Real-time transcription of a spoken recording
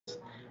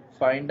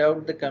find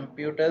out the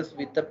computers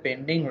with a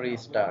pending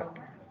restart.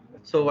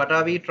 So what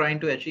are we trying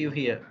to achieve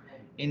here?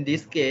 In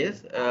this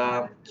case,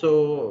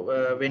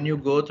 when you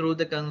go through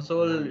the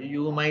console,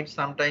 you might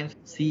sometimes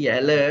see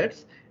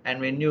alerts, and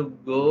when you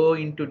go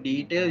into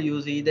detail,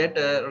 you see that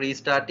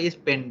restart is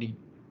pending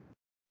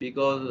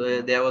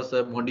because there was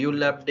a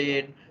module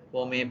update,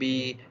 or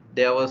maybe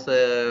there was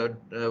a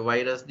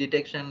virus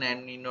detection,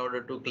 and in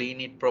order to clean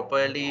it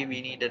properly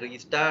we need a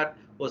restart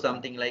or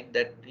something like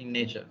that in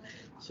nature.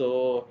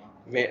 So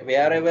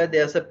wherever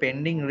there's a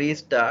pending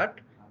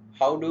restart,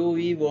 how do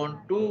we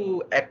want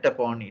to act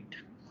upon it?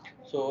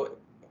 So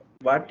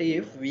what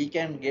if we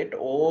can get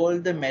all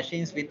the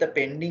machines with a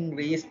pending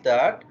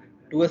restart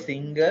to a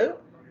single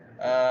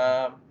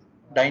uh,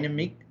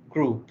 dynamic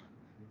group?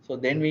 So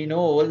then we know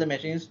all the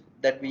machines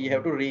that we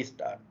have to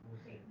restart.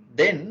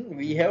 Then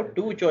we have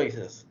two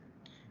choices.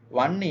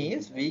 One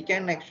is we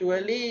can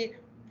actually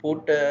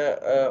put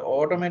a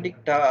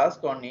automatic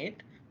task on it,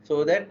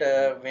 so that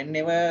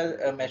whenever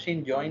a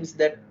machine joins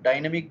that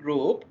dynamic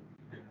group,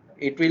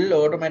 it will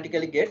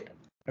automatically get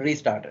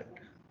restarted.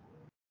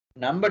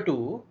 Number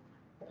two,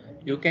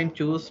 you can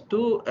choose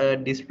to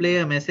display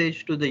a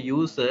message to the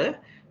user,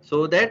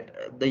 so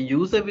that the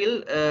user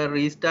will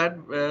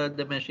restart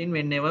the machine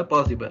whenever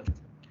possible.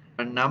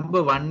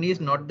 Number one is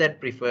not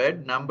that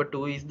preferred. Number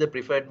two is the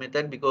preferred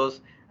method,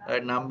 because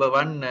number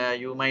one,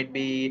 you might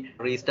be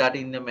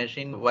restarting the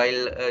machine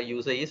while a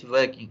user is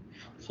working.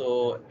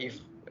 So if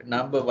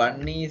number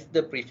one is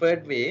the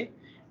preferred way,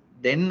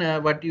 then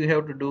what you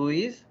have to do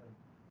is,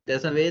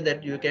 there's a way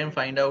that you can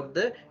find out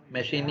the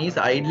machine is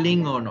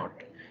idling or not.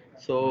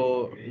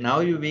 So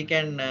now we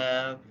can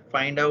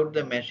find out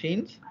the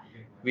machines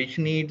which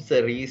needs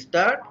a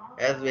restart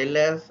as well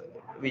as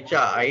which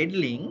are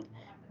idling.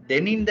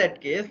 Then in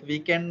that case we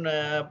can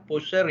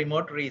push a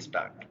remote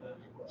restart,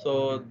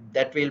 so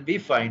that will be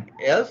fine.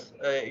 Else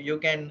you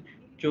can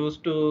choose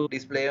to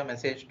display a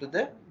message to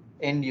the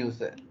end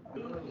user.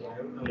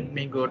 Let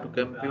me go to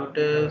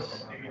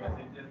computers.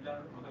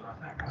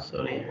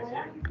 Sorry,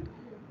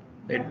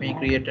 let me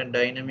create a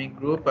dynamic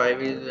group. I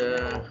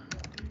will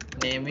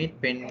name it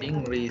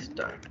pending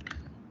restart.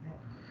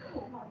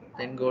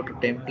 Then go to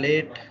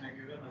template,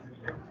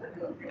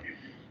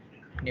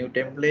 new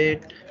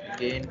template,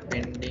 again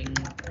pending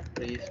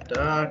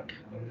restart,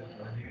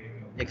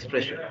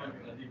 expression.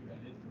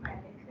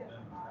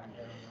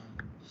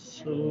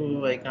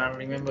 So I can't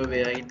remember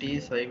where it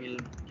is. I will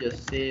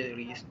just say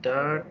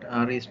restart.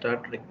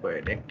 Restart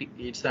required.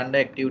 It's under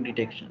active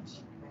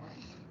detections.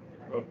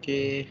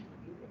 Okay.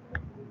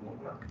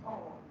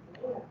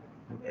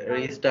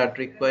 Restart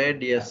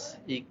required, yes,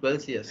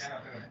 equals yes.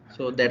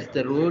 So that's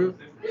the rule.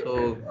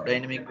 So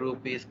dynamic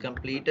group is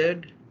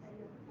completed.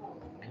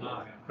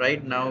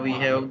 Right now we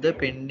have the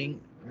pending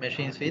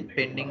machines with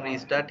pending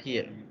restart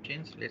here.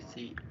 Let's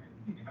see.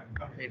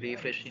 I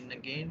refresh in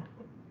again.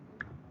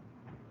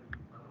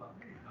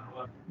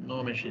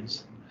 No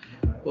machines.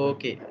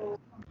 Okay.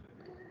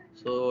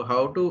 So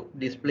how to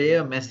display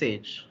a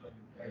message?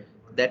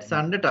 That's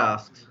under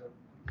tasks.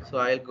 So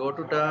I'll go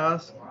to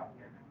task.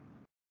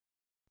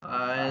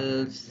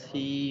 I'll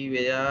see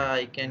where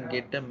I can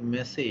get a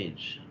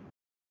message.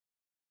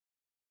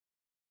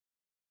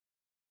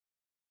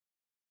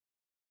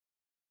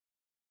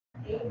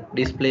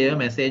 Display a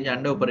message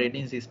under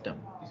operating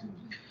system.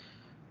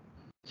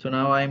 So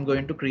now I'm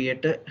going to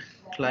create a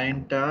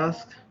client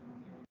task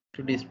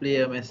to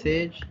display a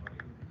message,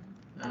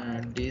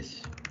 and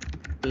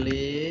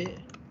display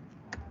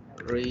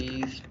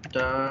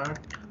restart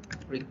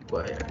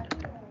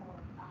required.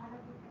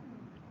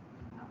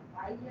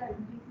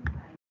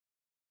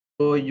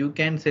 So you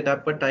can set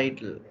up a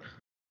title.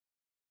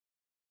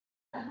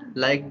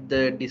 Like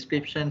the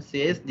description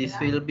says, this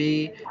will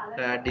be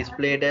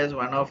displayed as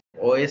one of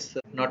OS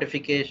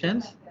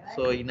notifications.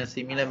 So in a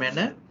similar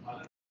manner,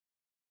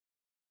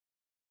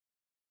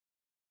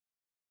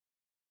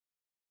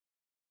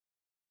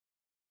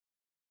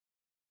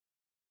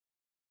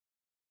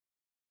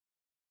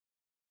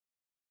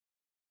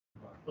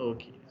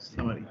 okay,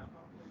 summary.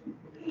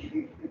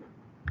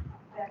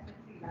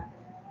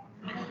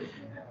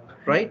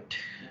 Right,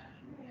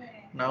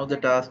 now the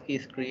task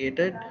is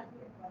created.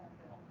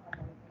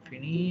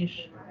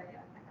 Finish.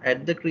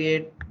 At the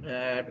create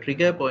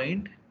trigger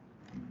point,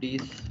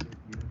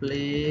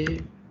 display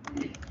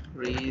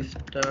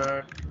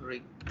restart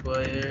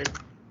required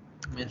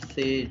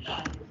message.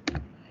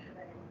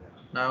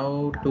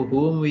 Now to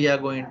whom we are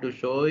going to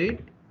show it?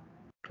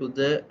 To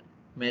the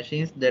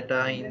machines that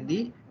are in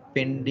the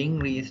pending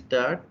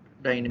restart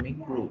dynamic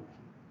group.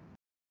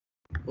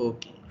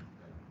 Okay,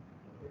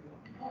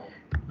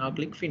 now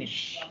click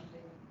finish.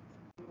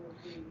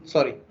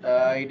 Sorry,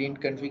 I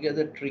didn't configure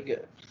the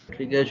trigger.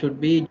 Trigger should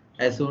be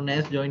as soon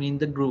as joining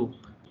the group.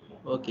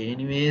 Okay,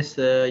 anyways,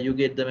 you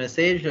get the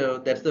message.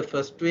 That's the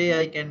first way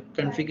I can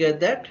configure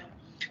that.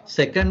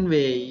 Second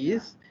way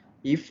is,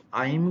 if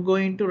I'm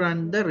going to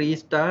run the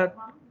restart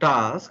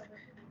task,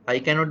 I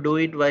cannot do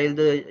it while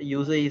the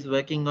user is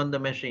working on the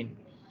machine.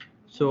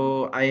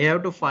 So I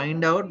have to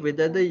find out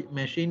whether the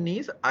machine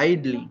is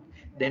idling.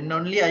 then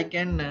only I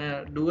can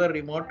do a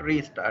remote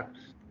restart.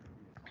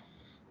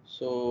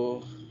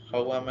 So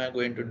how am I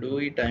going to do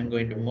it? I'm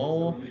going to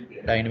move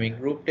dynamic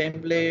group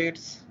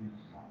templates.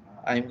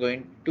 I'm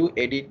going to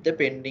edit the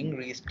pending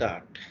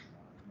restart.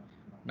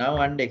 Now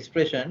under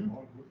expression,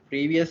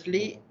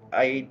 previously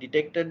I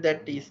detected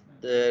that is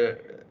the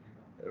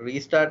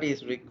restart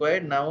is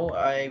required. Now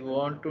I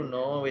want to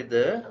know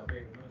whether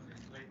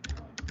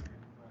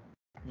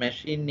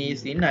machine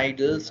is in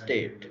idle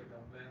state.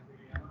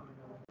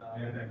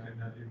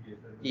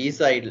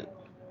 Is idle,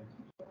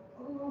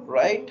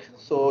 right?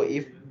 So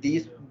if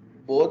these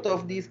both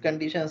of these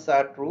conditions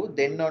are true,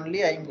 then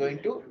only I am going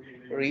to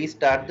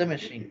restart the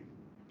machine.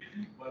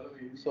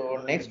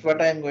 So next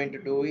what I am going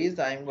to do is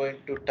I am going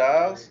to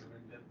task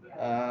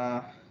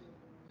uh,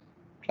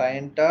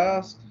 client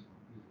task.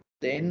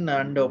 Then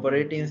under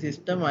operating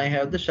system, I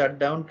have the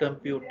shutdown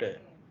computer.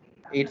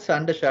 It's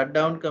under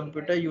shutdown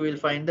computer, you will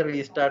find the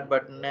restart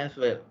button as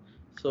well.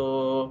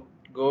 So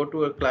go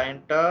to a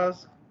client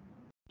task,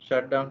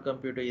 shutdown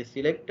computer is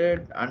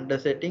selected. Under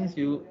settings,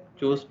 you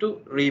choose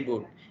to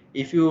reboot.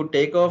 If you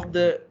take off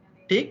the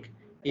tick,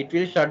 it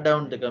will shut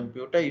down the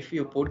computer. If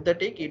you put the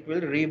tick, it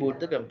will reboot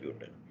the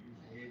computer.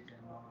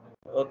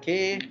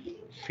 Okay,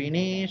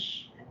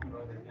 finish.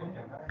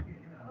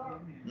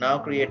 Now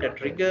create a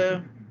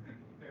trigger.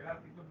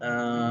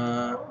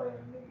 Uh,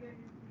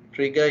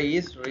 Trigger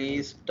is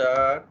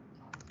restart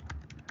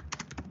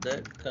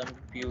the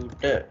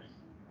computer.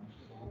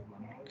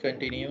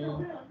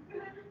 Continue.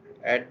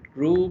 Add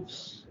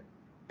groups.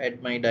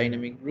 Add my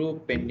dynamic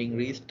group pending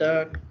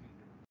restart.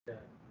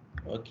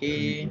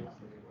 Okay.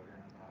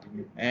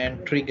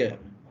 And trigger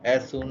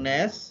as soon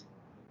as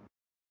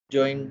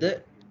join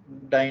the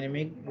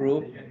dynamic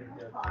group.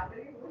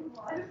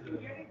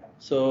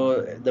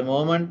 So the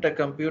moment a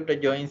computer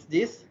joins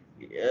this,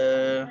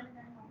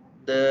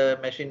 the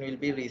machine will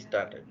be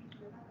restarted.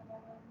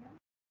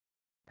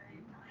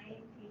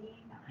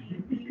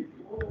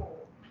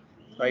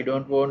 So I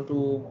don't want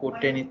to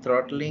put any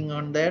throttling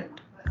on that.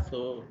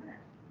 So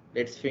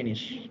let's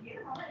finish.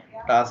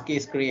 Task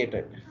is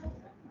created.